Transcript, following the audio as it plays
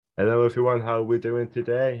Hello everyone, how are we doing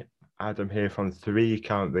today? Adam here from 3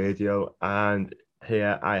 Count Radio, and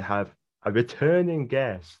here I have a returning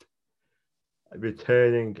guest, a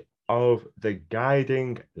returning of the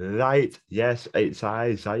guiding light. Yes, it's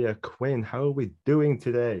Isaiah Quinn. How are we doing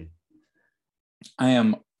today?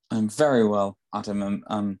 I'm very well, Adam.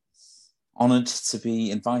 I'm honoured to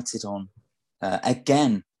be invited on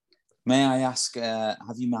again. May I ask,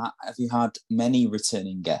 have you had many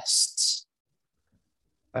returning guests?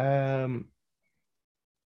 Um,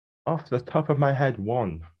 Off the top of my head,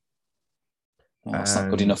 one. Well, that's not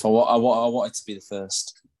good And enough. I wanted to be the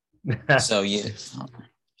first. So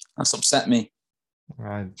that's upset me.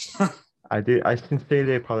 I, I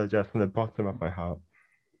sincerely apologize from the bottom of my heart.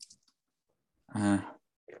 I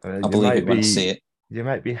believe it when I see it. You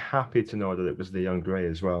might be happy to know that it was the young Grey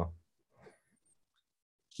as well.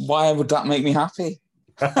 Why would that make me happy?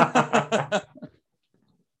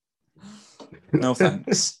 No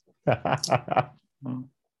thanks.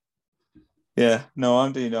 Yeah, no,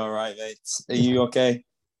 I'm doing all right, mate. Are you okay?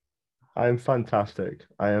 I am fantastic.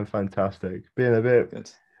 Being a bit Good.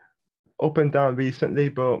 up and down recently,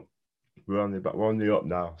 but we're only up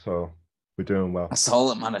now, so we're doing well. That's all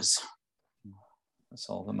that matters. That's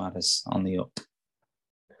all that matters. On the up.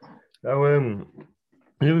 Now,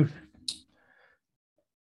 you've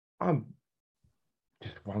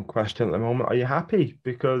just one question at the moment. Are you happy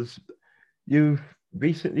because you've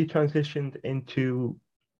recently transitioned into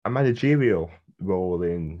a managerial role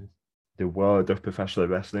in the world of professional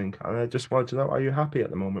wrestling? And I just wanted to know, are you happy at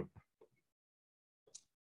the moment?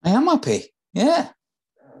 I am happy. Yeah,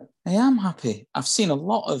 I am happy. I've seen a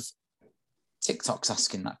lot of TikToks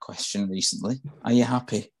asking that question recently. Are you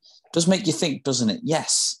happy? Does make you think, doesn't it?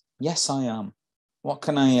 Yes, I am. What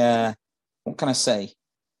can I say?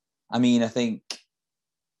 I mean, I think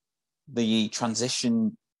the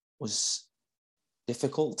transition was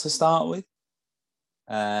difficult to start with.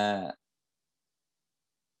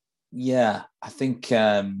 Yeah, I think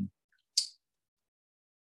it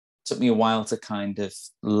took me a while to kind of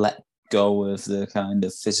let go of the kind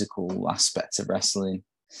of physical aspect of wrestling.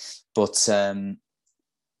 But I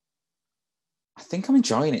think I'm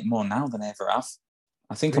enjoying it more now than I ever have.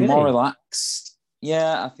 I think I'm more Really? relaxed.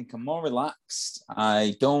 Yeah, I think I'm more relaxed.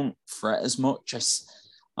 I don't fret as much.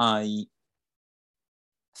 I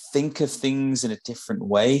think of things in a different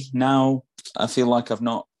way now. I feel like I've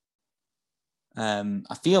not.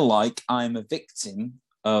 I feel like I'm a victim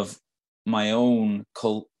of my own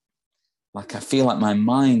cult. Like I feel like my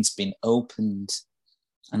mind's been opened,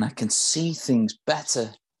 and I can see things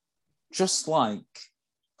better, just like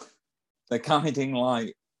the guiding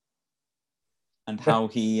light, and how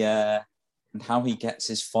he gets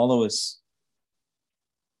his followers.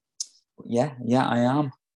 Yeah, I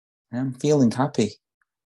am. I am feeling happy.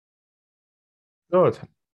 Good.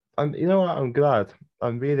 And you know what? I'm glad.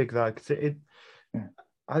 I'm really glad because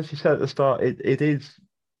as you said at the start, it is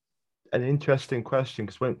an interesting question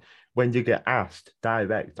because when you get asked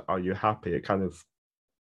direct, are you happy? It kind of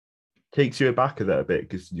takes you aback a little bit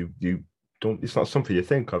because you don't. It's not something you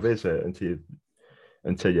think of, is it?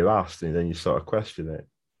 Until you're asked, and then you sort of question it.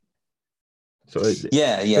 So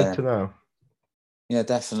Yeah, it's good to know. yeah,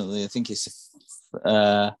 definitely. I think it's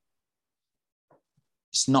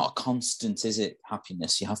not a constant, is it?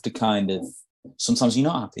 Happiness. You have to kind of sometimes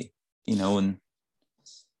you're not happy, and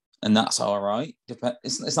that's all right.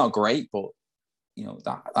 It's not great, but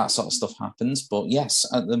that sort of stuff happens. But yes,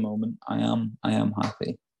 at the moment, I am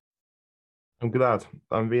happy. I'm glad.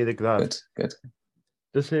 I'm really glad. Good.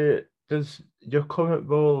 Does your current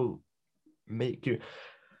role make you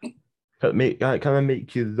kind of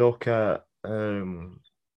make you look at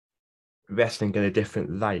wrestling in a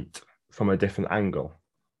different light from a different angle?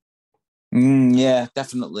 Yeah,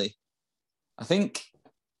 definitely. I think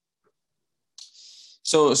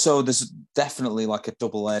so. So there's definitely like a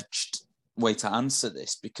double-edged way to answer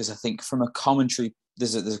this because I think from a commentary,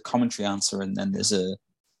 there's a commentary answer and then there's a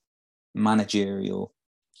managerial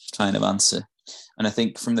kind of answer. And I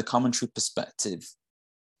think from the commentary perspective,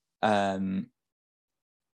 you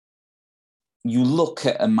look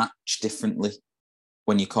at a match differently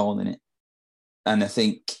when you're calling it. And I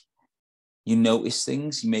think you notice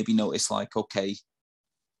things. You maybe notice like, okay,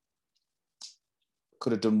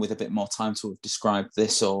 could have done with a bit more time to have described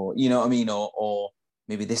this, or you know what I mean, or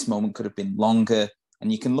maybe this moment could have been longer.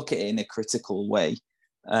 And you can look at it in a critical way,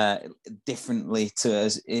 differently to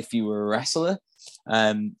as if you were a wrestler.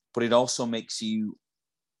 But it also makes you.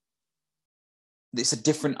 It's a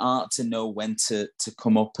different art to know when to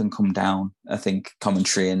come up and come down. I think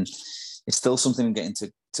commentary, and it's still something I'm getting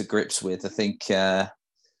to grips with. I think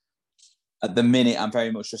at the minute I'm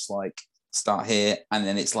very much just like start here, and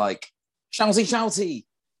then it's like shouty, shouty,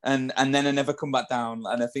 and then I never come back down.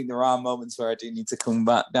 And I think there are moments where I do need to come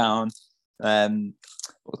back down.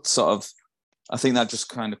 Sort of, I think that just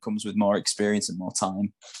kind of comes with more experience and more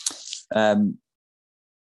time.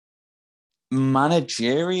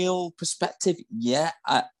 Managerial perspective, yeah,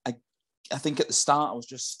 I think at the start I was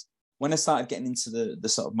just, when I started getting into the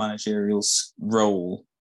sort of managerial role,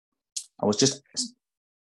 I was just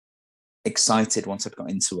excited once I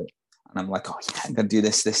got into it, and I'm like, oh yeah, I'm gonna do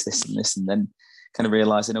this, and this, and then kind of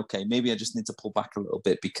realizing, okay, maybe I just need to pull back a little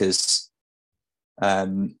bit because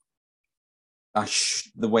the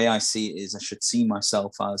way I see it is I should see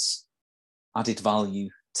myself as added value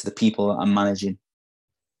to the people that I'm managing,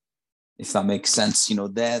 if that makes sense. You know,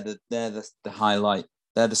 they're the highlight,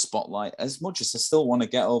 they're the spotlight. As much as I still want to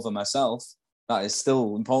get over myself, that is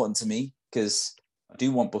still important to me because I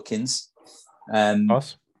do want bookings.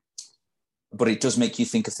 Us. But it does make you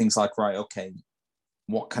think of things like, right, okay,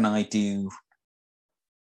 what can I do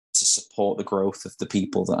to support the growth of the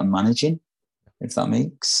people that I'm managing, if that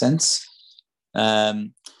makes sense.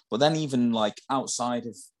 But then even like outside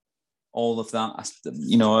of all of that,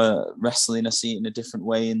 you know, wrestling, I see it in a different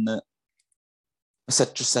way in that I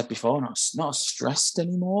just said before, not stressed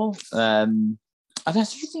anymore. And I do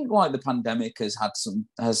think like the pandemic has had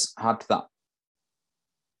that,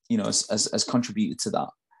 you know, has contributed to that.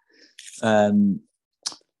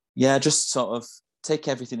 Yeah, just sort of take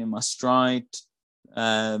everything in my stride.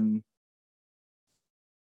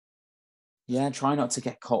 Yeah, try not to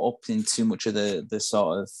get caught up in too much of the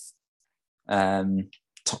sort of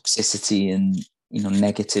toxicity and, you know,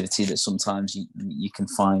 negativity that sometimes you can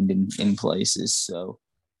find in places. So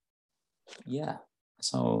yeah,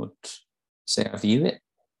 that's how I would say I view it.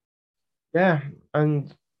 Yeah,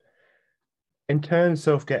 and in terms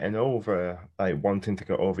of getting over, like wanting to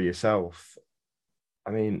get over yourself,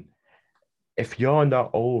 I mean, if you're not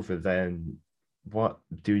over, then what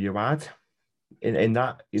do you add? In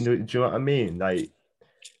that, you know, do you know what I mean? Like,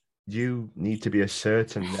 you need to be a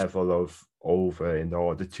certain level of over in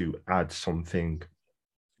order to add something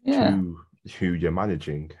Yeah, to who you're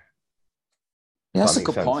managing. yeah, If that that's a makes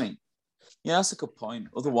good sense. point. Yeah, that's a good point.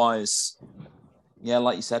 Otherwise, yeah,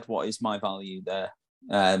 like you said, what is my value there?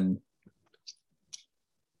 Um,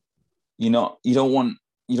 you don't want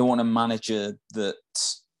a manager that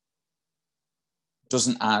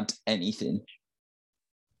doesn't add anything,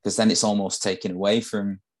 because then it's almost taken away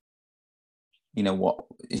from, you know, what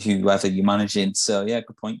whoever you're managing. So yeah,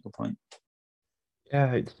 good point. Good point.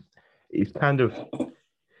 Yeah, it's kind of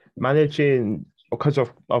managing because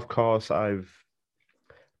of course I've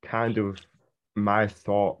kind of my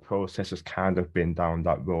thought process has kind of been down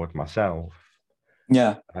that road myself.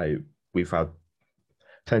 Yeah, I we've had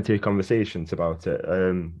plenty of conversations about it.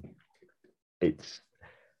 It's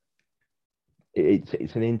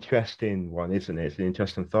it's an interesting one, isn't it? It's an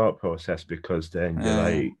interesting thought process because then you're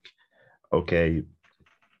like, okay,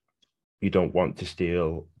 you don't want to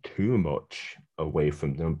steal too much away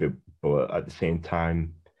from them, but at the same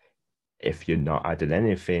time, if you're not adding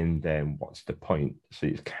anything, then what's the point? So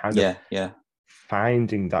it's kind of yeah,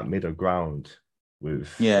 finding that middle ground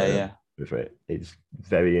with yeah, with it. It's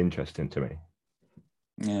very interesting to me.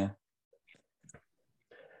 yeah.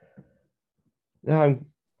 Now I'm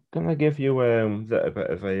gonna give you a bit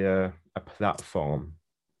of a platform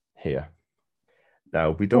here.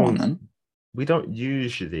 Now Go on then. we don't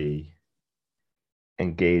usually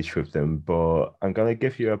engage with them, but I'm gonna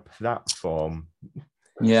give you a platform.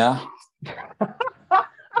 Yeah, I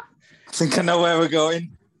think I know where we're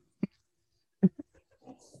going.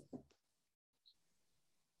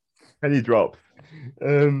 Penny drop.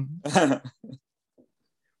 Um,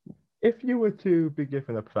 if you were to be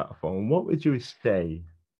given a platform, what would you say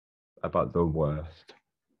about the worst?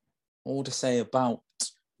 All to say about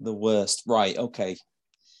the worst. Right. Okay.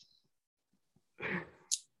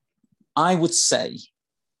 I would say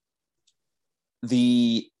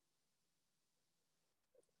the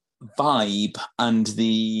vibe and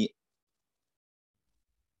the,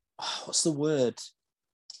 what's the word?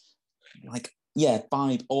 Like, yeah,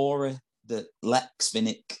 vibe, aura that Lex,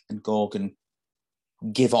 Vinnick, and Gorgon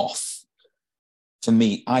give off. For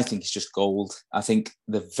me, I think it's just gold. I think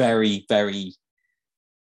they're very, very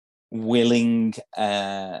willing,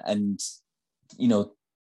 and, you know,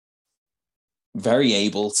 very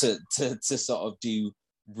able to sort of do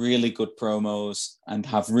really good promos and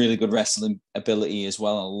have really good wrestling ability as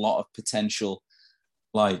well. A lot of potential.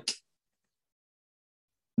 Like,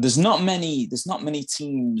 there's not many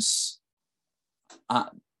teams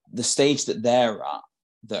at the stage that they're at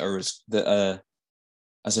that are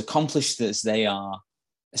as accomplished as they are,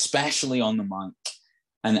 especially on the mic.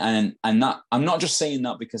 And that I'm not just saying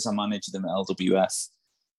that because I manage them at LWF.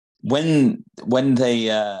 When they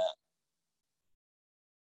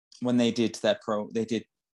did their promo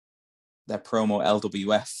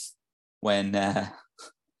LWF when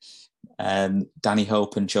Danny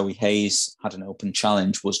Hope and Joey Hayes had an open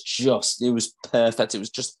challenge it was perfect. It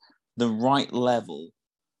was just the right level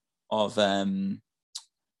of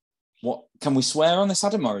what can we swear on this,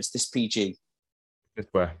 Adam, or is this PG? Just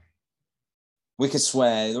where We could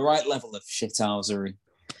swear the right level of shithousery,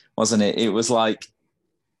 wasn't it? It was like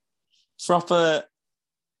proper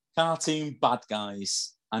cartoon bad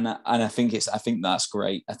guys, and I think that's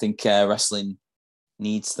great. I think wrestling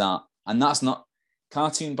needs that, and that's not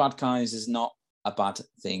cartoon bad guys is not a bad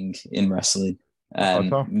thing in wrestling.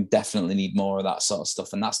 Definitely need more of that sort of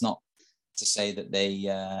stuff, and that's not to say that they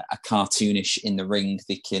are cartoonish in the ring.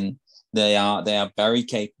 They are very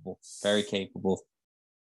capable, very capable.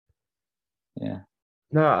 Yeah.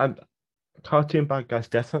 No, cartoon bad guys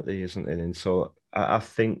definitely isn't an insult. I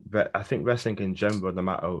think wrestling in general,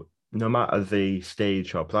 no matter the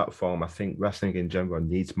stage or platform, I think wrestling in general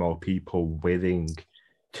needs more people willing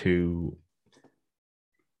to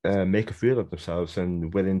make a fool of themselves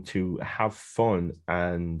and willing to have fun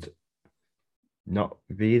and not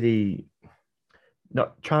really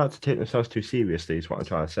not try not to take themselves too seriously is what I'm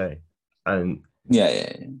trying to say. And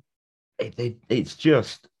yeah. it's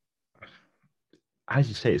just as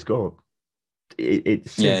you say, it's good. It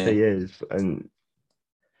Yeah. simply is. And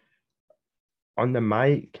on the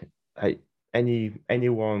mic, like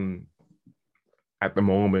anyone at the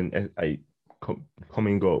moment, like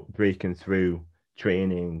coming up, breaking through,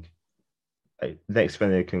 training, like next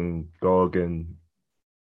Fennec and Gorgon,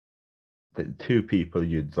 the two people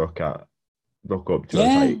you'd look up to as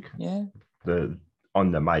Yeah. like Yeah. the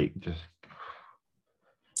on the mic, just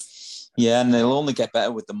Yeah, and they'll only get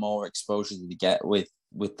better with the more exposure that they get with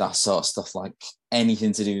that sort of stuff. Like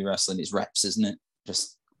anything to do with wrestling is reps, isn't it?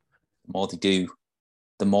 Just the more they do,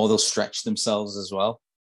 the more they'll stretch themselves as well.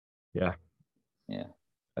 yeah. Yeah.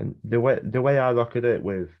 And the way I look at it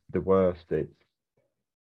with the worst, it's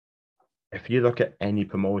if you look at any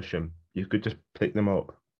promotion, you could just pick them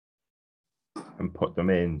up and put them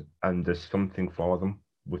in, and there's something for them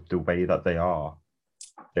with the way that they are.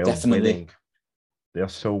 They're Definitely. willing. They are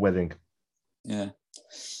so willing. Yeah.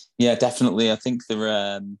 Yeah, definitely. I think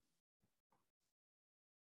they're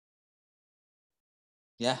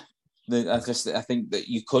yeah. I think that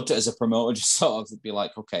you could as a promoter just sort of be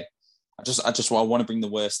like, okay, I want to bring the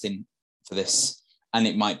worst in for this. And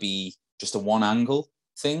it might be just a one angle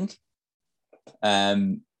thing.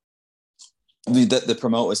 That the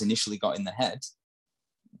promoters initially got in the head,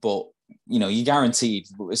 but you're guaranteed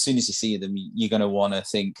as soon as you see them, you're going to want to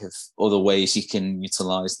think of other ways you can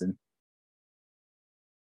utilize them.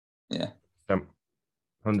 Yeah.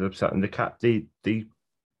 100%. And they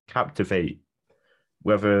captivate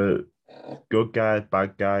whether good guy,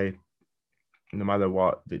 bad guy, no matter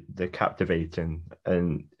what, they're captivating.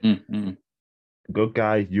 And Mm-hmm. good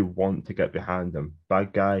guy, you want to get behind them.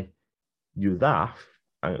 Bad guy, you laugh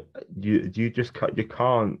and you just you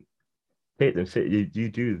can't hate them. So you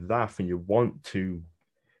do laugh and you want to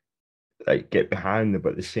like get behind them,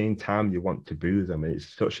 but at the same time you want to boo them. And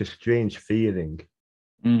it's such a strange feeling,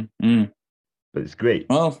 Mm-hmm. but it's great.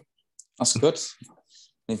 Well, that's good.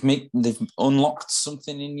 They've unlocked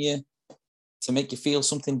something in you to make you feel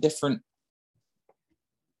something different.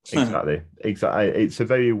 Exactly. It's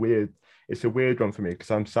a weird one for me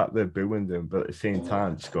because I'm sat there booing them, but at the same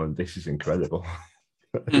time just going, this is incredible.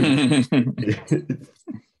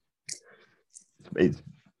 It's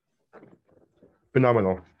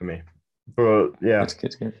phenomenal for me. But yeah.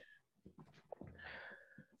 Good.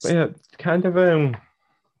 But yeah, kind of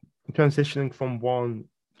transitioning from one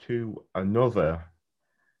to another.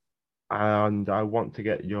 And I want to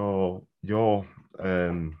get your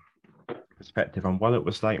perspective on what it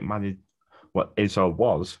was like what is or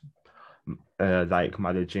was like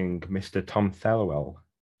managing Mr. Tom Thelwell.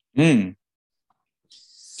 Mm.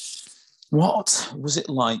 What was it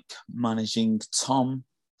like managing Tom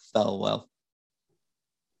Thelwell?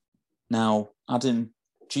 Now, Adam,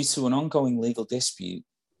 due to an ongoing legal dispute,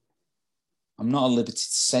 I'm not at liberty to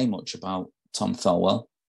say much about Tom Thelwell.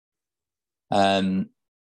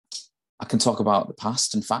 I can talk about the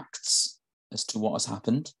past and facts as to what has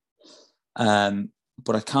happened,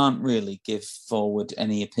 but I can't really give forward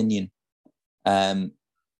any opinion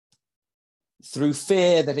through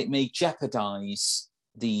fear that it may jeopardize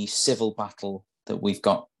the civil battle that we've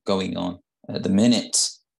got going on at the minute.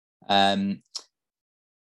 Tom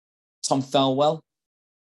Thelwell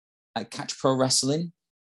at Catch Pro Wrestling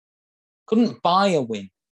couldn't buy a win.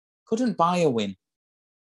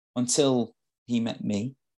 until he met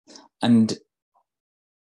me. And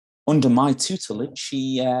under my tutelage,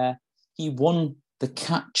 he won the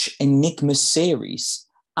Catch Enigma series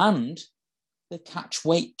and the Catch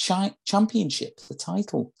Weight Championship, the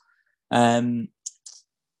title. And,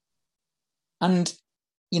 I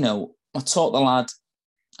taught the lad,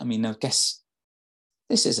 I guess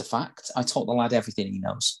this is a fact. I taught the lad everything he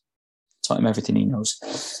knows. Taught him everything he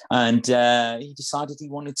knows. And he decided he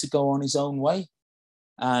wanted to go on his own way.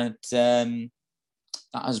 And that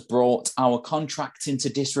has brought our contract into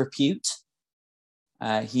disrepute.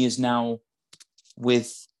 He is now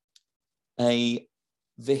with a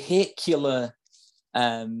vehicular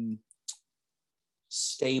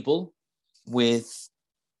stable with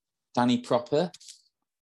Danny Proper.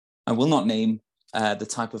 I will not name the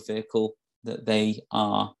type of vehicle that they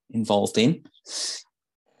are involved in.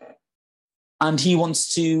 And he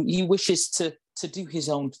wishes to do his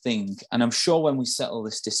own thing. And I'm sure when we settle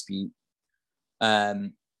this dispute,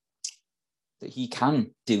 that he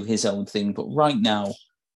can do his own thing. But right now,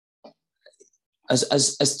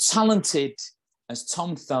 as talented as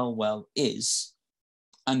Tom Thelwell is,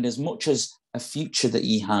 and as much as a future that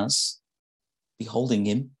he has beholding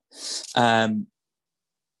him,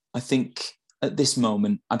 I think at this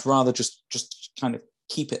moment, I'd rather just kind of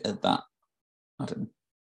keep it at that. I don't know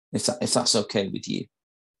if that's okay with you.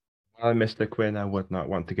 Well, Mr. Quinn, I would not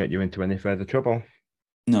want to get you into any further trouble.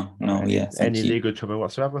 No, any legal trouble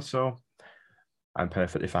whatsoever. So I'm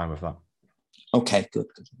perfectly fine with that. Okay, good.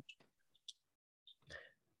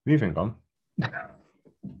 Moving on.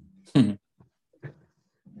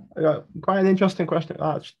 Quite an interesting question.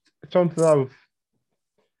 That's something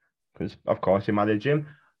because of course you manage him.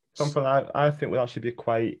 Something I think would actually be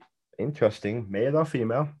quite interesting, male or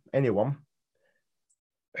female, anyone.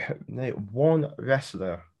 One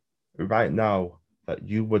wrestler right now that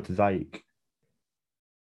you would like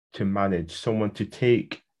to manage, someone to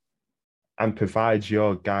take and provide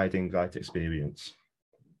your guiding light experience.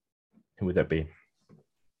 Who would that be?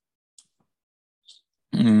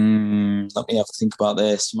 Let me have to think about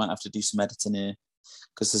this. You might have to do some editing here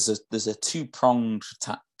because there's a two-pronged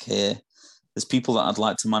attack here. There's people that I'd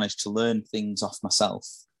like to manage to learn things off myself,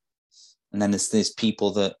 and then there's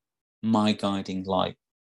people that my guiding light,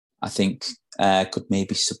 I think, could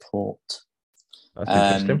maybe support. That's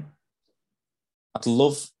interesting. I'd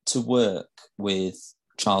love to work with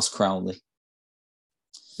Charles Crowley.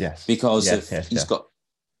 Yes. Because he's got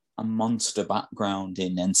a monster background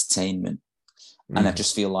in entertainment. And I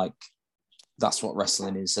just feel like that's what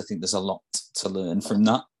wrestling is. I think there's a lot to learn from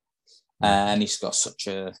that. And he's got such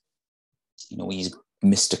a, he's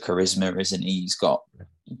Mr. Charisma, isn't he? He's got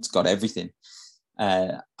everything.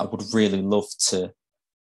 I would really love to,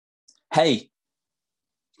 hey,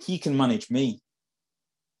 he can manage me.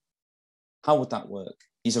 How would that work?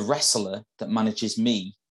 He's a wrestler that manages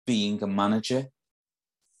me being a manager.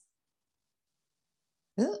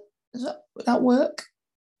 Would that work?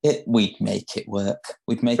 We'd make it work.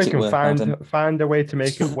 We'd make it work. Find a way to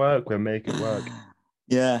make it work. We'll make it work.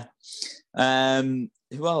 Yeah.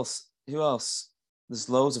 Who else? There's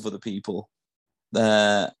loads of other people.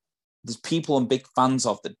 There's people I'm big fans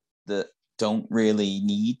of that don't really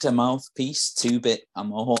need a mouthpiece. 2-Bit.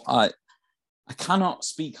 I cannot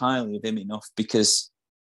speak highly of him enough because,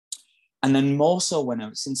 and then more so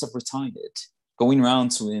since I've retired, going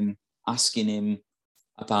round to him, asking him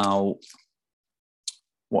about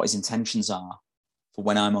what his intentions are for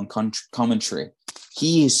when I'm on commentary.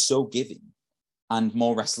 He is so giving, and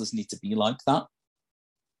more wrestlers need to be like that.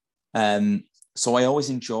 So I always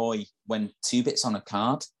enjoy when 2-Bit's on a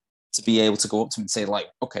card to be able to go up to him and say, like,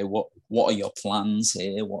 okay, what are your plans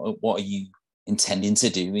here? What are you intending to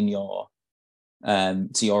do in your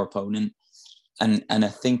to your opponent? And I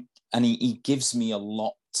think, and he gives me a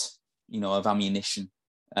lot, of ammunition.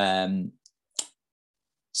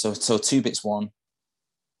 So 2-Bit's one.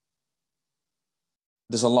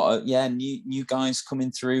 There's a lot of new guys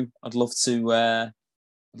coming through. I'd love to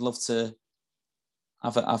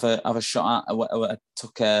have a shot at. I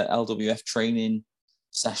took a LWF training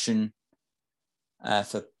session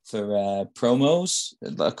for promos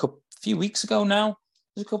a few weeks ago now.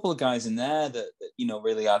 There's a couple of guys in there that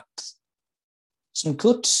really had some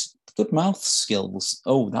good mouth skills.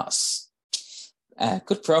 Oh, that's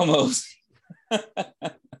good promos.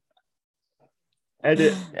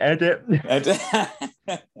 Edit.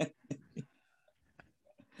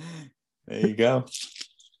 There you go.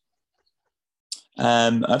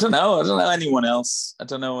 I don't know anyone else. I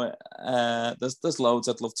don't know. There's loads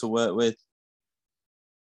I'd love to work with.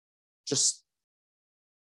 Just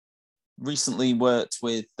recently worked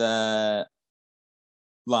with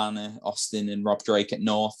Lana, Austin, and Rob Drake at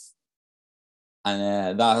North,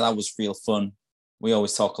 and that was real fun. We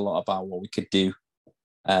always talk a lot about what we could do.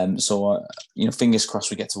 So fingers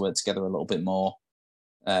crossed we get to work together a little bit more,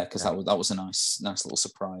 because that was a nice little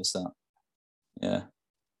surprise. That, yeah.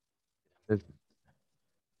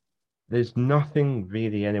 There's nothing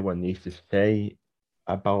really anyone needs to say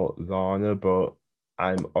about Lana, but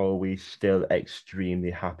I'm always still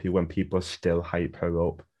extremely happy when people still hype her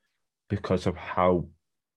up because of how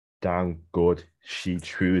damn good she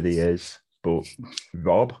truly is. But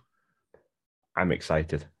Rob, I'm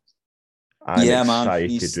excited. I'm Yeah, man.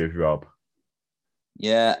 excited with Rob.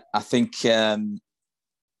 Yeah, I think for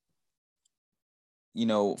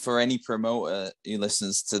any promoter who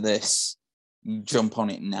listens to this, jump on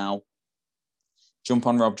it now. Jump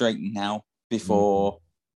on Rob Drake now before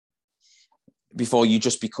you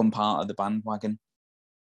just become part of the bandwagon.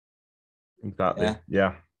 Exactly.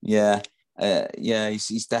 Yeah.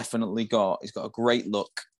 He's definitely got a great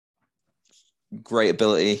look, great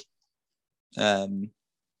ability. And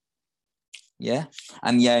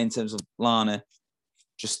in terms of Lana,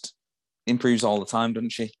 just improves all the time,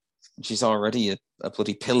 doesn't she? She's already a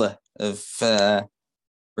bloody pillar of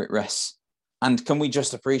Brit Rest. And can we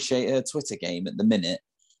just appreciate her Twitter game at the minute?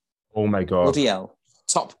 Oh my god! Bloody hell,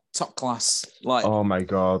 top class! Like, oh my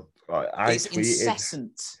god, it's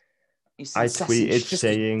incessant. I tweeted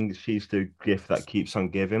saying she's the gift that keeps on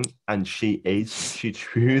giving, and she is. She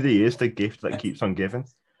truly is the gift that keeps on giving.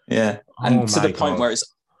 Yeah, and to the point where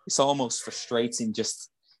it's almost frustrating.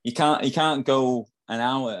 Just you can't go an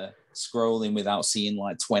hour scrolling without seeing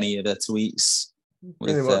like 20 of her tweets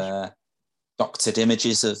with doctored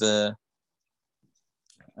images of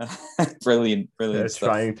brilliant stuff.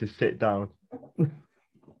 Trying to sit down.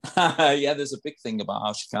 Yeah, there's a big thing about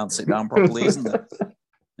how she can't sit down properly, isn't there?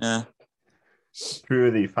 Yeah,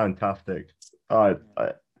 truly fantastic. I'm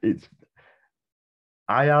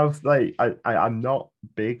not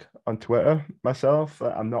big on Twitter myself.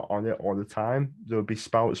 I'm not on it all the time. There'll be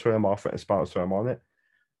spouts where I'm off it and spouts where I'm on it.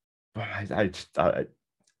 But I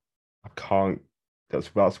can't.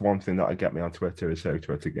 That's one thing that I get me on Twitter is her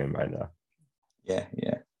Twitter game right now. Yeah.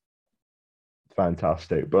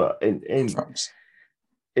 Fantastic. But in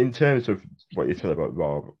terms of what you said about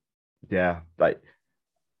Rob, yeah, like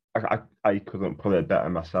I couldn't put it better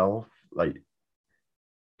myself. Like,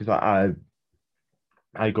 because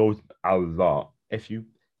I go a lot. If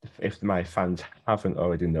my fans haven't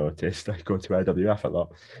already noticed, I go to RWF a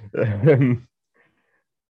lot.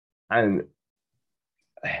 And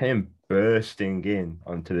him bursting in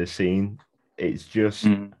onto the scene, it's just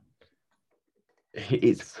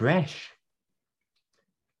it's fresh.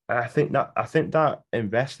 I think that in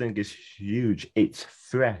wrestling is huge. It's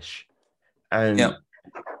fresh. And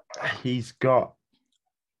he's got,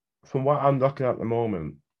 from what I'm looking at the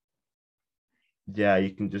moment, yeah, you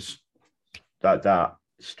can just that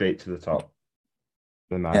straight to the top.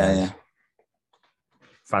 Yeah.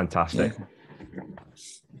 Fantastic.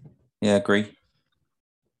 Yeah, agree.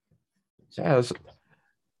 Yeah,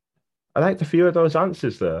 I liked a few of those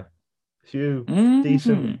answers there. A few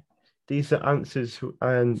decent answers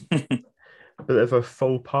and a bit of a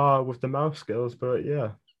faux pas with the mouth skills, but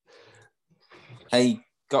yeah. Hey,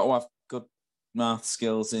 got to have good math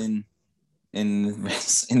skills in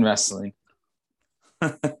wrestling.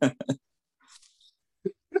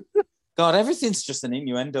 God, everything's just an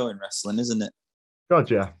innuendo in wrestling, isn't it? God,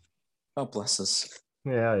 yeah. God bless us.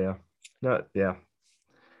 Yeah. No, yeah.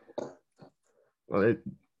 Well,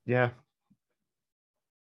 yeah.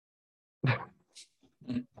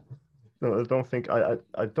 No, I don't think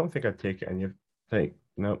I'd take it any thing.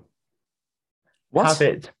 No. What?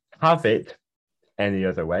 Have it any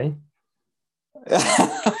other way.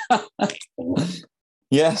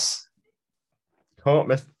 Yes.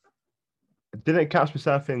 Didn't catch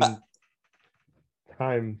myself in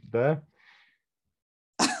time there.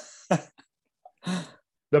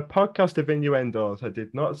 The podcast of innuendos. I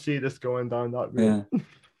did not see this going down that route. Yeah.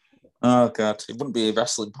 Oh God, it wouldn't be a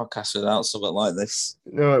wrestling podcast without something like this.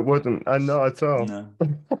 No, it wouldn't. And not at all. No.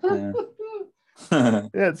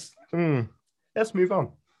 Let's move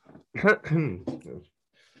on.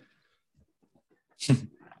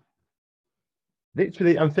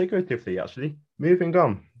 Literally and figuratively, actually, moving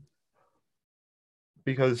on.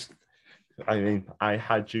 Because I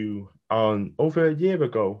had you on over a year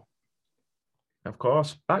ago. Of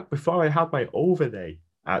course, back before I had my overlay,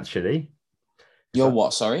 actually. Your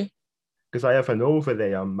what? Sorry? Because I have an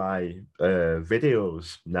overlay on my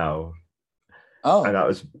videos now. Oh. And that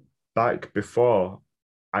was back before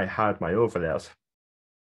I had my overlay as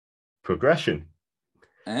progression.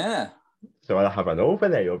 Yeah. So I'll have an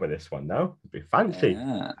overlay over this one now. It'll be fancy.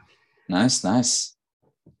 Yeah. Nice.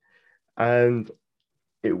 And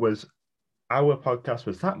it was our podcast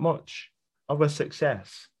was that much of a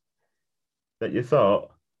success that you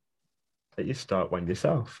thought that you start one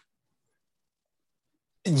yourself.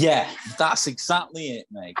 Yeah, that's exactly it,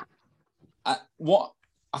 mate. What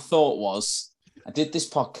I thought was, I did this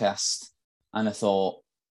podcast and I thought,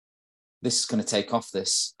 this is going to take off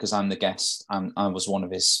this because I'm the guest. I was one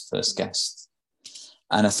of his first guests.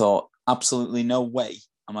 And I thought, absolutely no way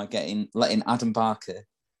am I letting Adam Barker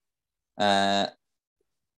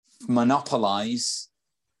monopolize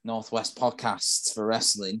Northwest podcasts for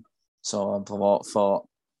wrestling. So I thought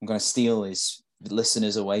I'm going to steal his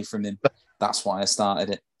listeners away from him. That's why I started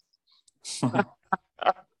it.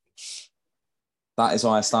 That is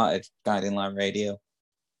why I started Guiding Light Radio.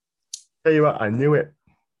 Tell you what, I knew it.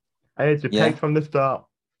 I had you pegged from the start.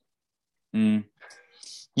 Mm.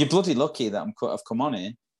 You're bloody lucky that I've come on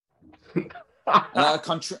here. In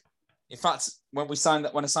fact, when I signed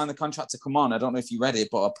the contract to come on, I don't know if you read it,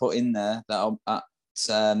 but I put in there that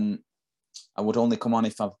I would only come on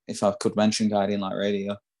if I could mention Guiding Light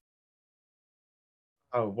Radio.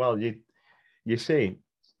 Oh well, you see,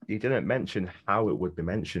 you didn't mention how it would be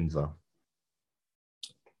mentioned though.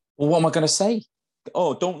 Well, what am I going to say?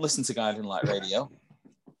 Oh, don't listen to Guiding Light Radio.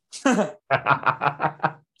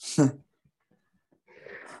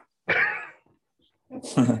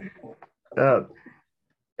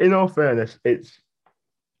 In all fairness, it's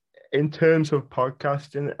in terms of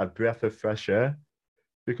podcasting a breath of fresh air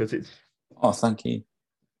because it's. Oh, thank you.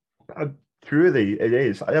 Truly, it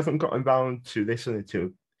is. I haven't gotten around to listening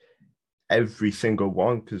to every single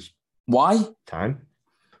one because why? Time.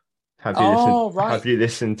 Have you listened? Right. Have you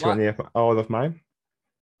listened to any of all of mine?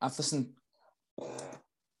 I've listened.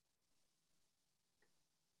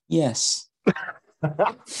 Yes.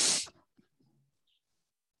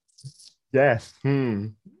 Yes.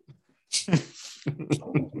 The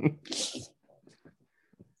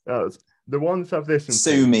ones I've listened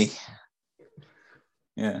Sue to. me.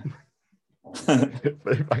 Yeah.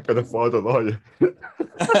 If I could afford a lawyer.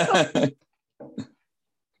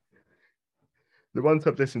 The ones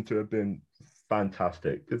I've listened to have been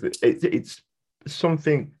fantastic because it's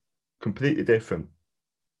something completely different.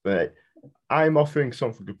 But I'm offering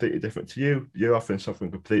something completely different to you. You're offering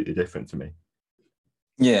something completely different to me.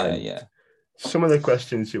 Yeah. Some of the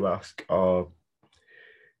questions you ask are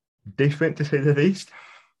different, to say the least,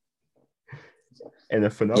 in a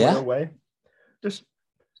phenomenal way. Just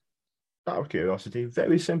out of curiosity,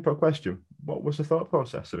 very simple question. What was the thought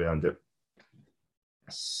process behind it?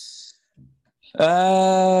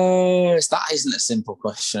 That isn't a simple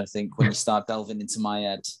question, I think, when you start delving into my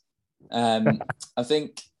head. I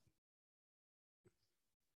think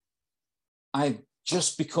I've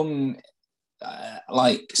just become,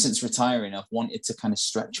 since retiring, I've wanted to kind of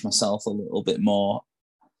stretch myself a little bit more.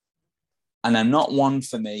 And I'm not one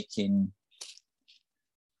for making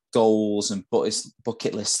goals and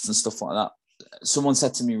bucket lists and stuff like that. Someone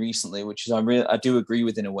said to me recently, which is I do agree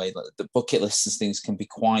with in a way, that the bucket lists and things can be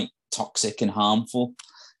quite toxic and harmful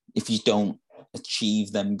if you don't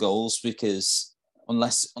achieve them goals, because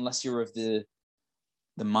unless you're of the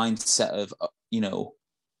mindset of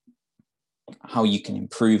how you can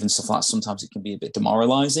improve and stuff like that, sometimes it can be a bit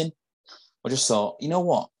demoralizing. I just thought, you know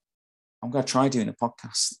what, I'm going to try doing a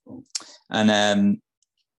podcast, and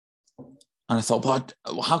I thought, but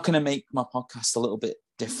how can I make my podcast a little bit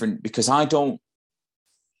different? Because I don't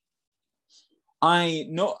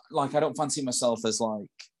fancy myself as like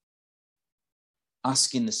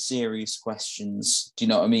asking the serious questions. Do you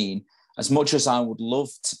know what I mean? As much as I would love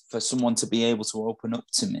for someone to be able to open up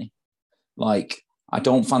to me, like, I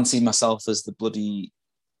don't fancy myself as the bloody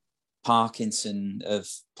Parkinson of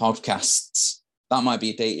podcasts. That might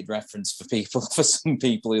be a dated reference for some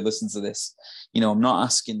people who listen to this. I'm not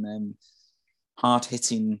asking them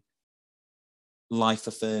hard-hitting,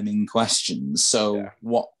 life-affirming questions. So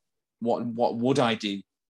what would I do?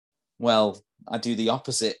 Well, I do the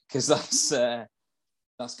opposite, because that's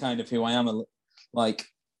kind of who I am. Like,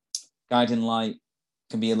 Guiding Light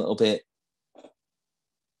can be a little bit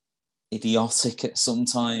idiotic at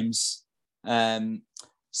sometimes.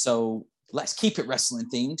 So let's keep it wrestling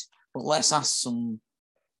themed, but let's ask some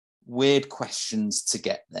weird questions to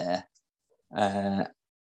get there. I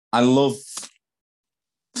love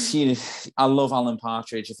Alan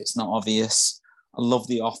Partridge, if it's not obvious. I love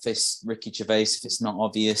The Office, Ricky Gervais, if it's not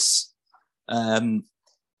obvious. And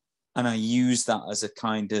I use that as a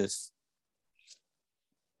kind of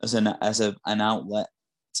as an outlet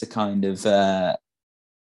to kind of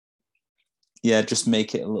just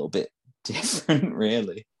make it a little bit different,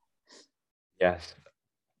 really. Yes.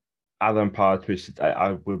 Alan Partridge,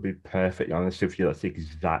 I will be perfectly honest with you. That's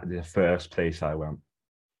exactly the first place I went.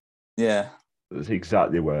 Yeah. That's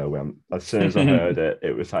exactly where I went. As soon as I heard it,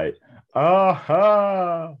 it was like,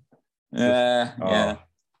 aha! Just, Yeah.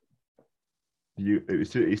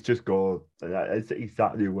 it's just gold. It's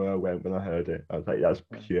exactly where I went when I heard it. I was like, that's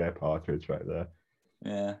pure Partridge right there.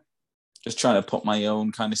 Yeah. Just trying to put my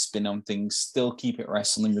own kind of spin on things, still keep it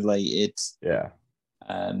wrestling related. Yeah.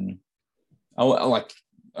 Um,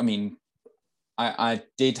 I mean, I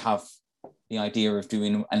did have the idea of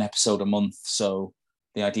doing an episode a month. So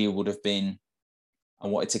the idea would have been I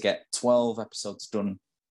wanted to get 12 episodes done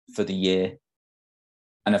for the year.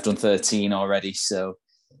 And I've done 13 already. So,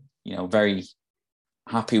 very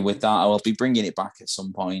happy with that. I will be bringing it back at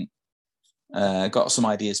some point. Got some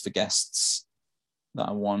ideas for guests that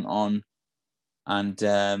I want on.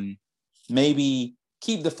 And maybe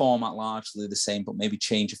keep the format largely the same, but maybe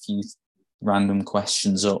change a few random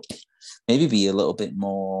questions up. Maybe be a little bit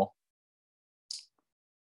more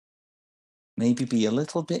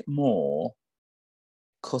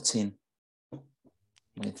cutting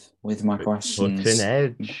with my Cutting questions.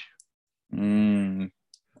 edge. Mm.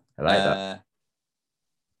 I like that.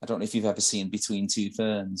 I don't know if you've ever seen Between Two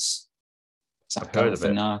Ferns. I've heard of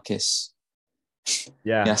it. Galifianakis.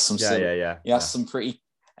 Yeah. He asked some pretty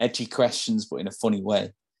edgy questions, but in a funny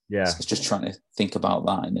way. Yeah. So I was just trying to think about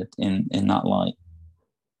that in that light.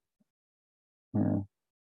 Yeah.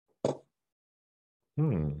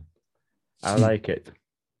 I like it.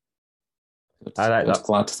 Good. I like that.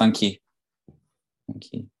 Glad. Thank you.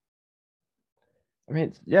 I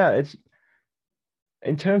mean, it's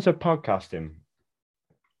in terms of podcasting,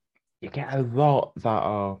 you get a lot that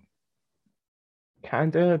are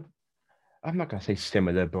kind of, I'm not gonna say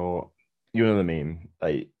similar, but you know what I mean,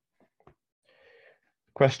 like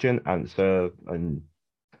question, answer, and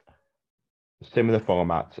similar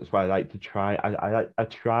formats. That's why I like to try. I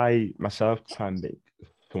try myself to try and make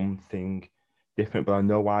something different, but I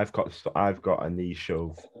know I've got a niche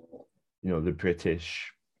of the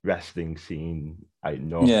British wrestling scene, like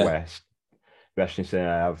Northwest wrestling scene.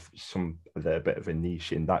 I have a little bit of a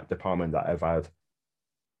niche in that department that I've had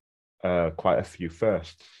quite a few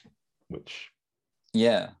firsts, which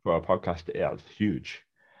for a podcast it's huge.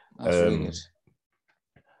 That's really good.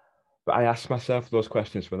 But I asked myself those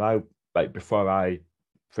questions before I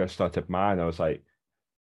first started mine. I was like,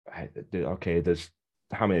 okay, there's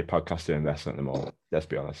how many podcasts are in wrestling at the moment? Let's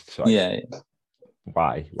be honest. So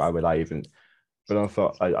why would I even? But I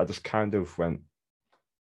thought I just kind of went,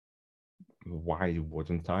 why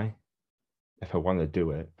wouldn't I? If I want to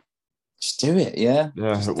do it, just do it. Yeah.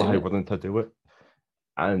 Why wouldn't I do it?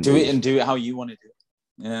 And do it how you want to do it.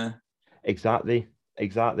 Yeah. Exactly.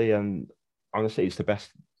 And honestly, it's the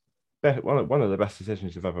best one of the best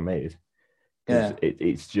decisions I've ever made.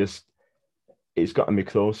 Because it's gotten me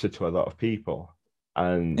closer to a lot of people.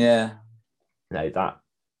 And like that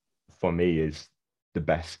for me is the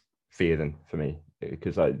best feeling for me.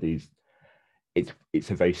 Because it's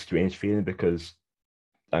a very strange feeling because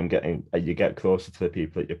you get closer to the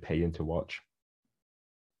people that you're paying to watch.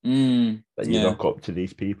 That you look up to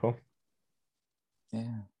these people.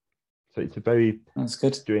 Yeah. So it's a very that's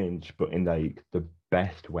good, strange, but in like the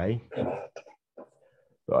best way.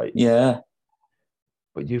 Like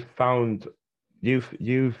but you've found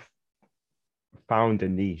a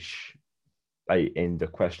niche, like in the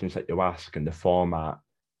questions that you ask and the format.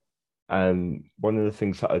 And one of the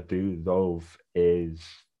things that I do love is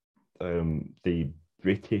the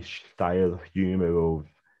British style of humor of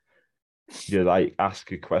you like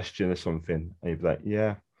ask a question or something and you'd be like,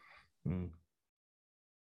 yeah. And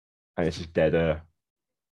it's just dead air.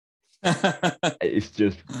 It's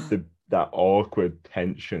just that awkward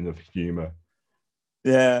tension of humor.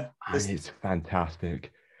 Yeah. And it's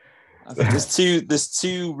fantastic. I think there's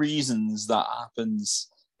two reasons that happens.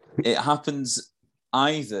 It happens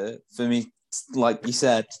either for me, like you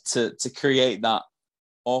said, to create that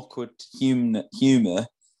awkward humor,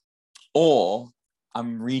 or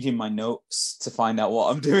I'm reading my notes to find out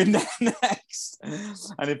what I'm doing next.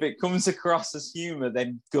 And if it comes across as humor,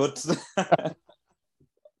 then good.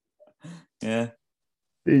 Yeah.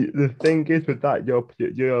 The thing is with that,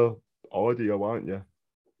 you're audio, aren't you?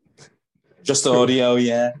 Just audio,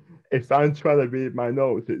 yeah. If I'm trying to read my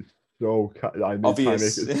notes, it's so I need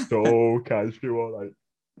obvious. To make it so casual. Like,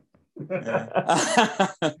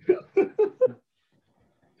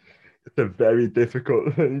 it's a very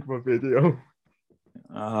difficult thing for video.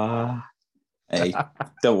 Hey,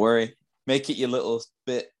 don't worry. Make it your little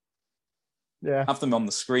bit. Yeah. Have them on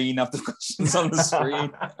the screen. Have the questions on the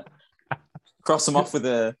screen. Cross them off with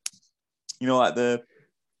like the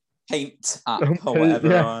paint app or whatever.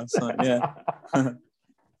 Yeah. So, yeah.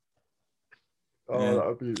 Oh, Yeah. that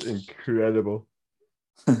would be incredible.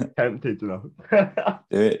 Tempted, you know.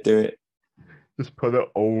 Do it. Just put it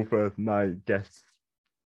over my guest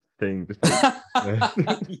thing. Just like,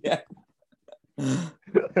 Yeah.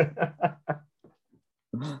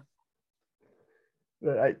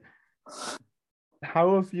 like,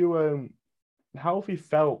 how have you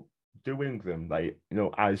felt doing them? Like,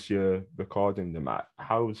 as you're recording them,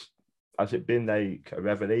 has it been like a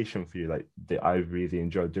revelation for you? Like, that I really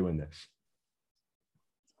enjoyed doing this.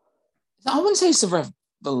 I wouldn't say it's a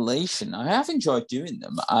revelation. I have enjoyed doing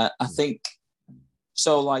them. I think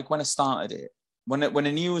so. Like when I started it, when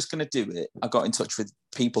I knew I was going to do it, I got in touch with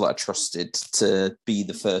people that I trusted to be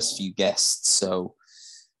the first few guests. So,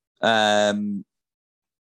 Tom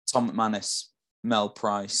McManus, Mel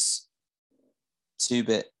Price, Two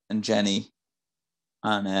Bit, and Jenny,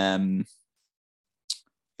 and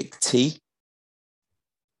Big T.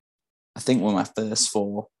 I think were my first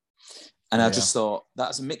four. And I just thought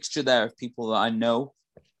that's a mixture there of people that I know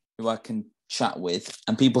who I can chat with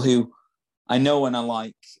and people who I know and I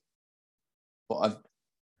like, but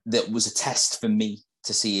that was a test for me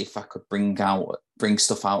to see if I could bring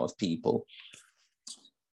stuff out of people.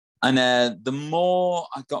 And the more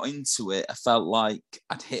I got into it, I felt like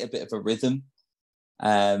I'd hit a bit of a rhythm.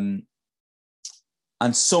 And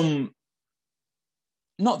some,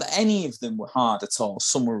 not that any of them were hard at all.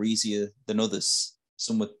 Some were easier than others.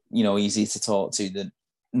 Some were, easier to talk to than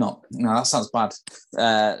not. No, that sounds bad.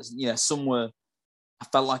 Some were. I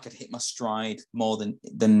felt like I'd hit my stride more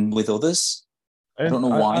than with others. I don't know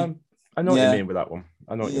why. I know what you mean with that one.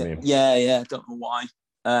 I know what you mean. Yeah. I don't know why.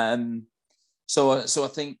 So I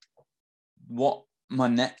think what my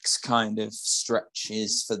next kind of stretch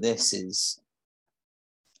is for this is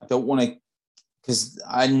I don't want to, because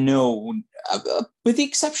I know, with the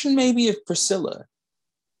exception maybe of Priscilla,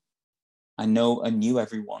 I knew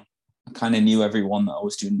everyone. I kind of knew everyone that I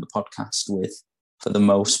was doing the podcast with for the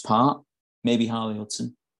most part. Maybe Harley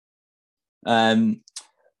Hudson.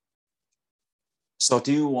 So I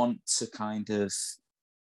do want to kind of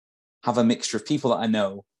have a mixture of people that I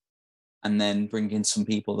know and then bring in some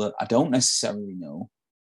people that I don't necessarily know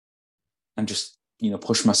and just,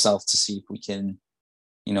 push myself to see if we can,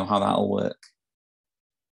 how that'll work.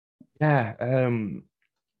 Yeah.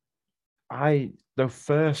 The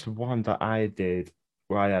first one that I did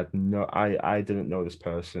where I didn't know this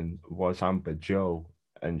person was Amber Joe,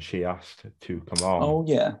 and she asked to come on. Oh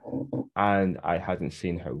yeah. And I hadn't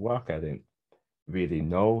seen her work. I didn't really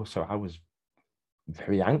know. So I was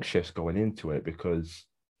very anxious going into it because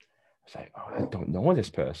I was like, oh, I don't know this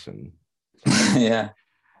person. Yeah.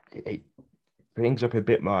 It brings up a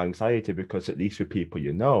bit more anxiety because at least with people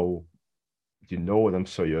you know them,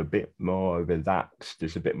 so you're a bit more relaxed.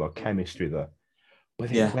 There's a bit more chemistry there.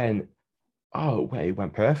 But it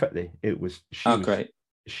went perfectly. Great.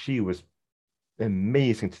 She was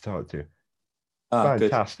amazing to talk to.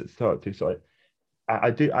 Fantastic to talk to. So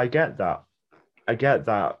I get that. I get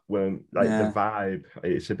that when the vibe,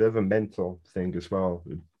 it's a bit of a mental thing as well.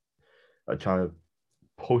 Like trying to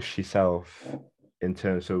push yourself in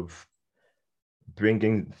terms of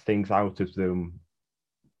bringing things out of them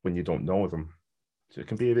when you don't know them. So it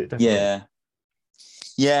can be a bit difficult.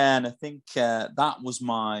 Yeah, and I think that was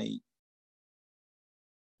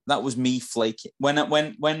me flaking when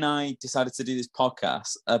I decided to do this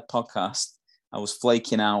podcast. I was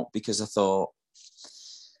flaking out because I thought,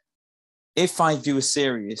 if I do a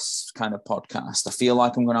serious kind of podcast, I feel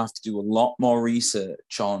like I'm going to have to do a lot more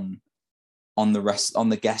research on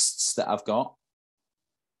the guests that I've got.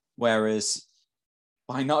 Whereas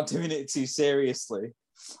by not doing it too seriously,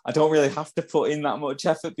 I don't really have to put in that much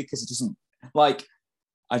effort because it doesn't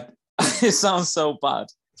it sounds so bad.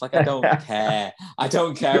 It's like I don't care. I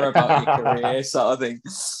don't care about your career sort of thing.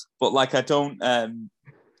 But like I don't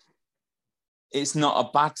it's not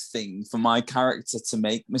a bad thing for my character to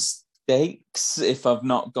make mistakes if I've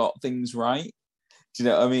not got things right. Do you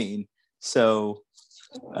know what I mean? So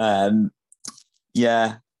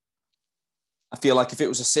yeah. I feel like if it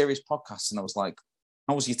was a serious podcast and I was like,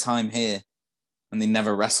 how was your time here? And they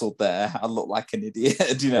never wrestled there, I'd look like an idiot.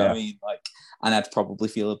 Do you know what I mean? Like, and I'd probably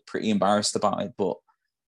feel pretty embarrassed about it. But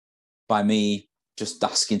by me just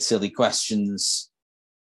asking silly questions,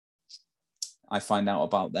 I find out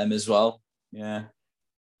about them as well. Yeah.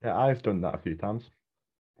 Yeah, I've done that a few times.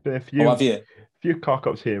 Been Have you? few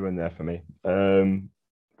cock-ups here and there for me. One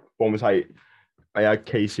was like, I had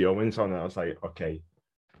Casey Owens on, and I was like, okay,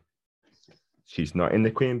 she's not in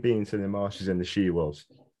the Queen Bees anymore. She's in the She-Wolves.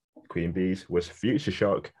 Queen Bees was Future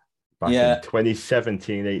Shock back in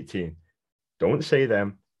 2017-18. Don't say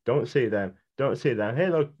them. Don't say them. Don't say them. Hey,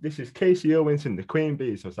 look, this is Casey Owens and the Queen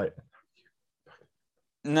Bees. I was like,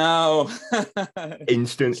 No.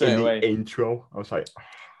 instant in Straight the away. intro. I was like,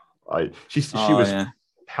 she Oh was yeah.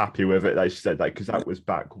 happy with it. Like she said, like because that was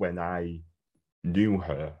back when I knew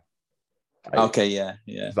her. Okay, yeah.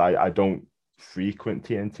 Because I don't frequent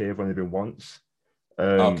TNT. I've only been once.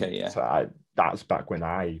 Okay, yeah. So that's back when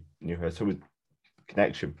I knew her. So with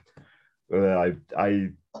connection. I've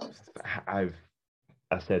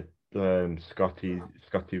I said Scotty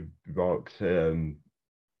Rock's real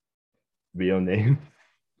name.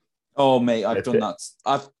 Oh mate, I I've had done to, that.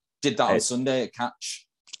 I did that on ed- Sunday at Catch.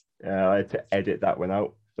 I had to edit that one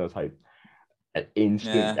out. So it's like an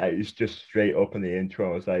instant. Yeah. It's just straight up in the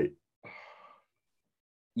intro. I was like,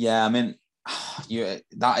 Yeah, I mean,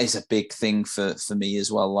 that is a big thing for me as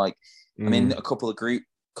well. Like, I mean, mm, a couple of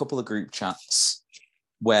group chats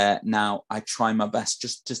where now I try my best.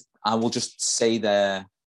 Just I will just say I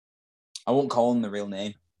won't call them the real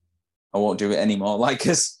name. I won't do it anymore. Like,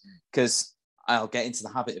 because I'll get into the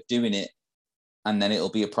habit of doing it, and then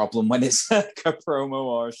it'll be a problem when it's like a promo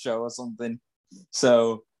or a show or something.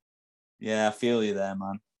 So yeah, I feel you there,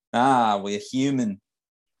 man. We're human.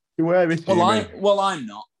 where is human? I'm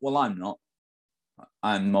not. Well, I'm not.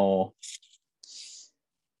 I'm more.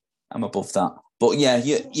 I'm above that. But yeah,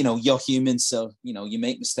 you know, you're human, so you know, you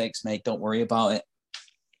make mistakes, mate. Don't worry about it.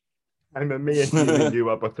 I'm a mere human. You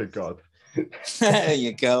are but a god. There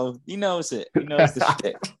you go. He knows it. He knows the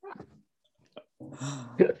shtick.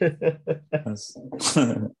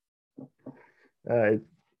 uh,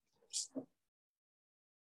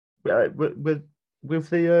 with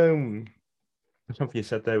the something you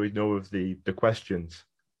said there, we know of the questions.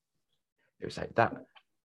 It was like that.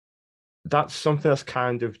 That's something that's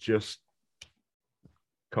kind of just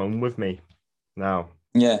come with me now,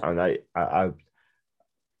 Yeah. and I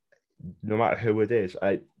no matter who it is,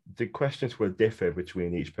 the questions will differ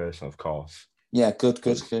between each person, of course, Yeah. Good.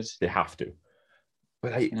 Good. because Good. they have to.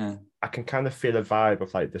 But Yeah. I can kind of feel a vibe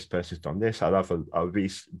of like this person's done this. I'll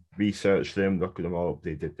research them, look at them all.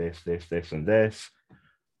 They did this, and this.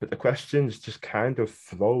 But the questions just kind of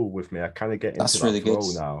flow with me. I kind of get into That's that really good.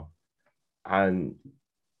 flow now, and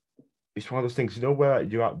it's one of those things. You know where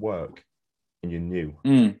you're at work and you're new,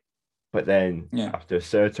 Mm. but then Yeah. after a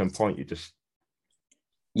certain point, you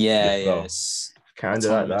Yeah. Yeah. flow. It's Kind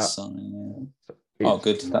of like autonomous. that. Oh, It's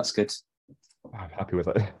good. That's good. I'm happy with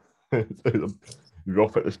it. It's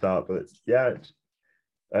rough at the start, but yeah,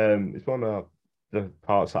 it's one of the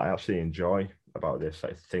parts that I actually enjoy about this.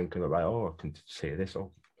 Like thinking about, oh, I can say this.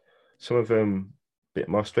 Or some of them a bit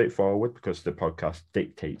more straightforward because the podcast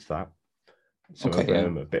dictates that. Some of Okay. Yeah.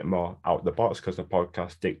 them a bit more out the box because the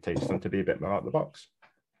podcast dictates them to be a bit more out the box.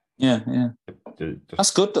 Yeah. Yeah.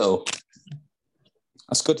 That's good though.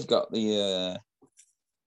 That's good. You got the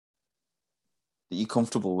that you're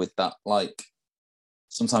comfortable with that. Like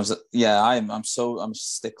sometimes, yeah, I'm a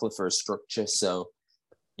stickler for a structure. So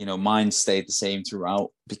you know, mine stayed the same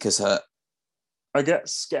throughout because I get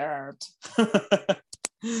scared.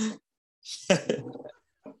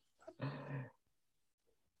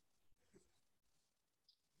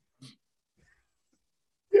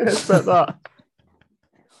 Yeah, expect that.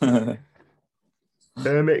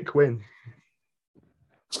 Hermit Quinn.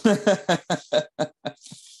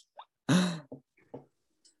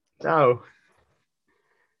 Now,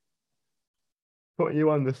 put you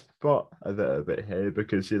on the spot a little bit here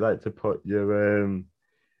because you like to put your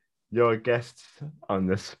guests on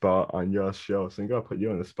the spot on your show. So I'm gonna put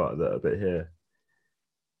you on the spot a little bit here.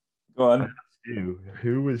 Go I on. asked you,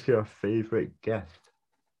 who was your favorite guest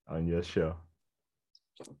on your show?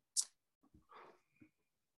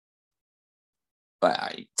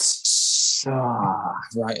 Right.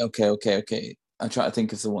 Right. Okay. I'm trying to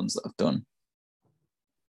think of the ones that I've done.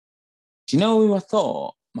 Do you know who I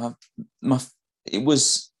thought? My it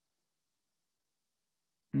was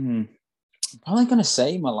I'm probably gonna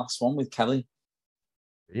say my last one with Kelly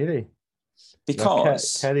Really? No,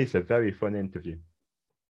 because Kelly's a very fun interview.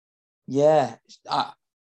 yeah, I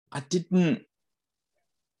didn't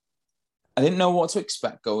know what to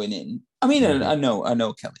expect going in. I mean, Mm-hmm. I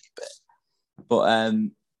know Kelly a bit, but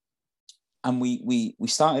and we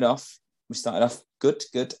started off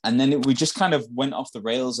good, and then we just kind of went off the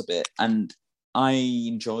rails a bit, and I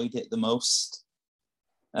enjoyed it the most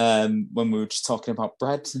when we were just talking about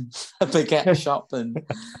bread and a baguette shop, and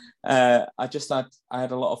I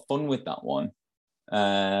had a lot of fun with that one.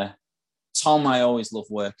 Tom, I always love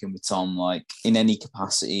working with Tom, like in any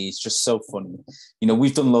capacity. It's just so funny. You know,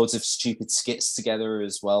 we've done loads of stupid skits together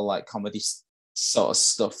as well, like comedy sort of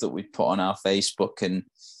stuff that we put on our Facebook, and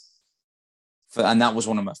that was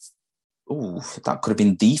one of my that could have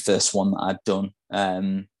been the first one that I'd done.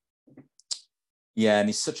 Yeah, and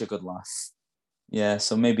he's such a good laugh. Yeah,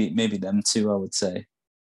 so maybe them two, I would say.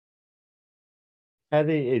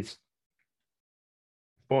 Ellie is,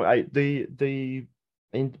 but in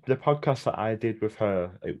the podcast that I did with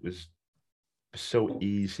her, it was so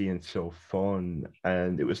easy and so fun,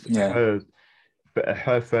 and it was Yeah.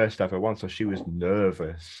 her first ever one, so she was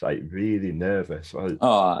nervous, like really nervous.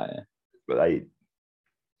 Oh, yeah. But like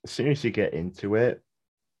as soon as you get into it,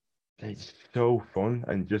 it's so fun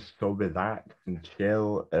and just so relaxed and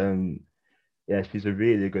chill. And yeah, she's a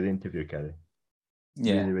really good interview, Kelly. Really,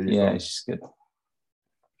 Yeah, really yeah, fun. she's good.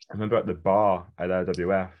 I remember at the bar at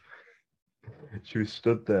RWF, she was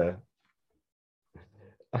stood there.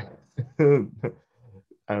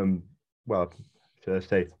 um, well, should I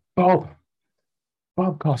say Bob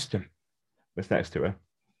Costin was next to her.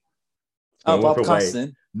 Oh, No Bob other way,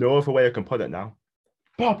 Costin. no other way I can put it now.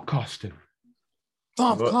 Bob Costin.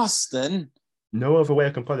 Bob But Costin. no other way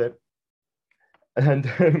I can put it. And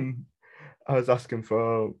I was asking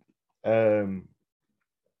for um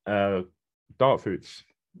dart foods,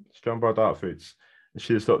 strong bar dart foods. And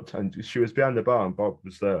she just looked, and she was behind the bar, and Bob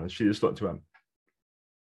was there, and she just looked to him.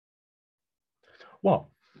 What?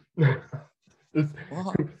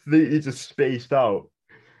 What? Completely just spaced out,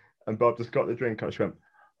 and Bob just got the drink, and she went,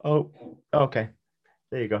 "Oh, okay,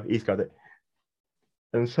 there you go, he's got it."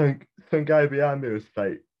 And some guy behind me was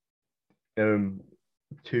like, um,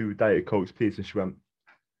 two Diet Cokes, please, and she went,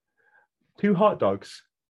 two hot dogs.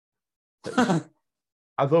 I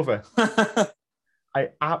love her. I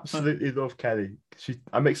absolutely love Kelly.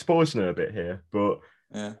 I'm exposing her a bit here, but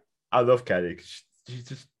Yeah. I love Kelly.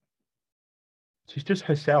 She's just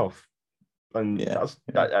herself, and Yeah.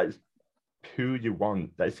 that's who you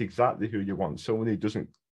want. That's exactly who you want. Someone who doesn't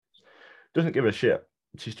give a shit.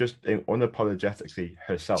 She's just unapologetically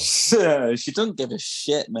herself. She doesn't give a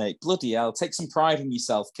shit, mate. Bloody hell. Take some pride in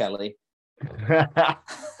yourself, Kelly.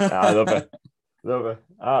 I love her. Love her.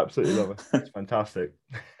 I absolutely love her. It's fantastic.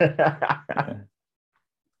 Yeah.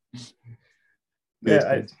 Good,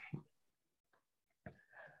 Yeah, good.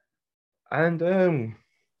 and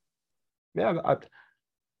yeah,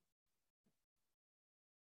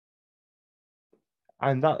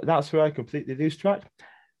 and that's where I completely lose track.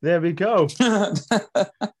 There we go.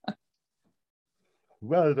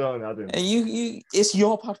 Well done, Adam. It's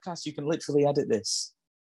your podcast. You can literally edit this.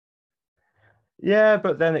 Yeah,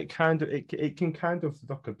 but then it can kind of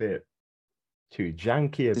look a bit too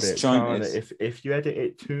janky, a bit, can't Disjointed. it? If you edit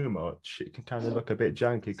it too much, it can kind of look a bit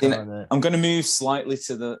janky, See, can't it? I'm going to move slightly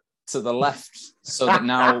to the left so that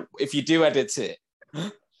now, if you do edit it,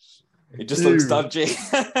 it just looks dodgy.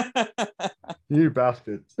 You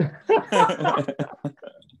bastard.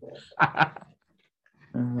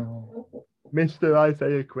 Mr.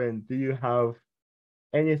 Isaiah Quinn, do you have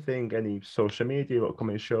any social media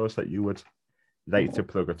upcoming shows that you would like to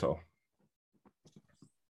plug at all?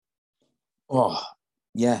 Oh,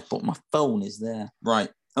 yeah, but my phone is there. Right.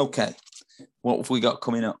 Okay. What have we got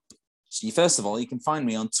coming up? So, first of all, you can find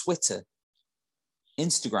me on Twitter,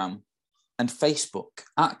 Instagram, and Facebook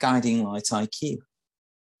at Guiding Light IQ.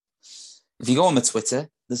 If you go on the Twitter,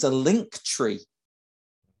 there's a link tree.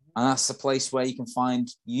 And that's the place where you can find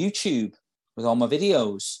YouTube with all my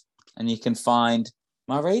videos. And you can find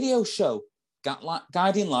my radio show,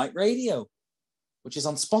 Guiding Light Radio, which is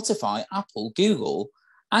on Spotify, Apple, Google,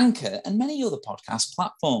 Anchor, and many other podcast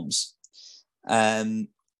platforms.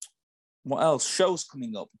 What else? Shows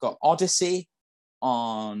coming up. We've got Odyssey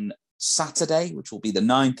on Saturday, which will be the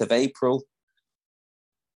 9th of April,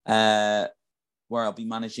 where I'll be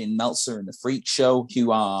managing Meltzer and the Freak Show,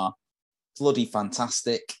 who are bloody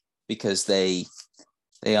fantastic because they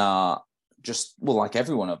are just, well, like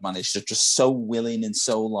everyone I've managed, are just so willing and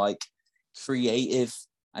so like creative,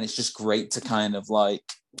 and it's just great to kind of like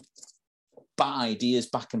bat ideas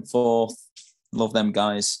back and forth. Love them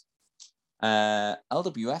guys.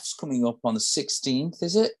 LWF's coming up on the 16th,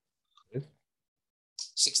 is it?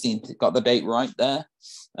 16th, got the date right there.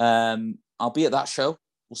 I'll be at that show.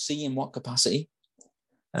 We'll see in what capacity.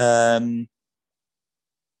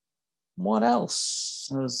 What else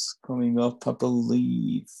is coming up? I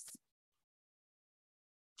believe.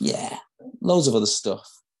 Yeah, loads of other stuff.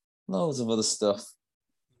 Mr.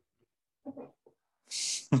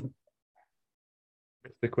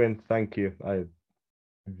 Quinn, thank you. I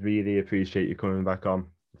really appreciate you coming back on.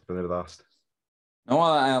 It's been a blast.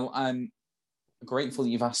 No, I'm grateful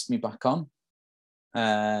you've asked me back on.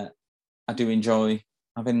 I do enjoy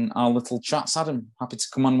having our little chats, Adam. Happy to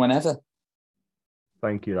come on whenever.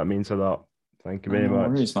 Thank you. That means a lot. Thank you very no much.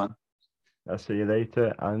 worries, man. I'll see you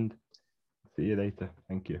later.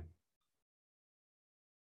 Thank you.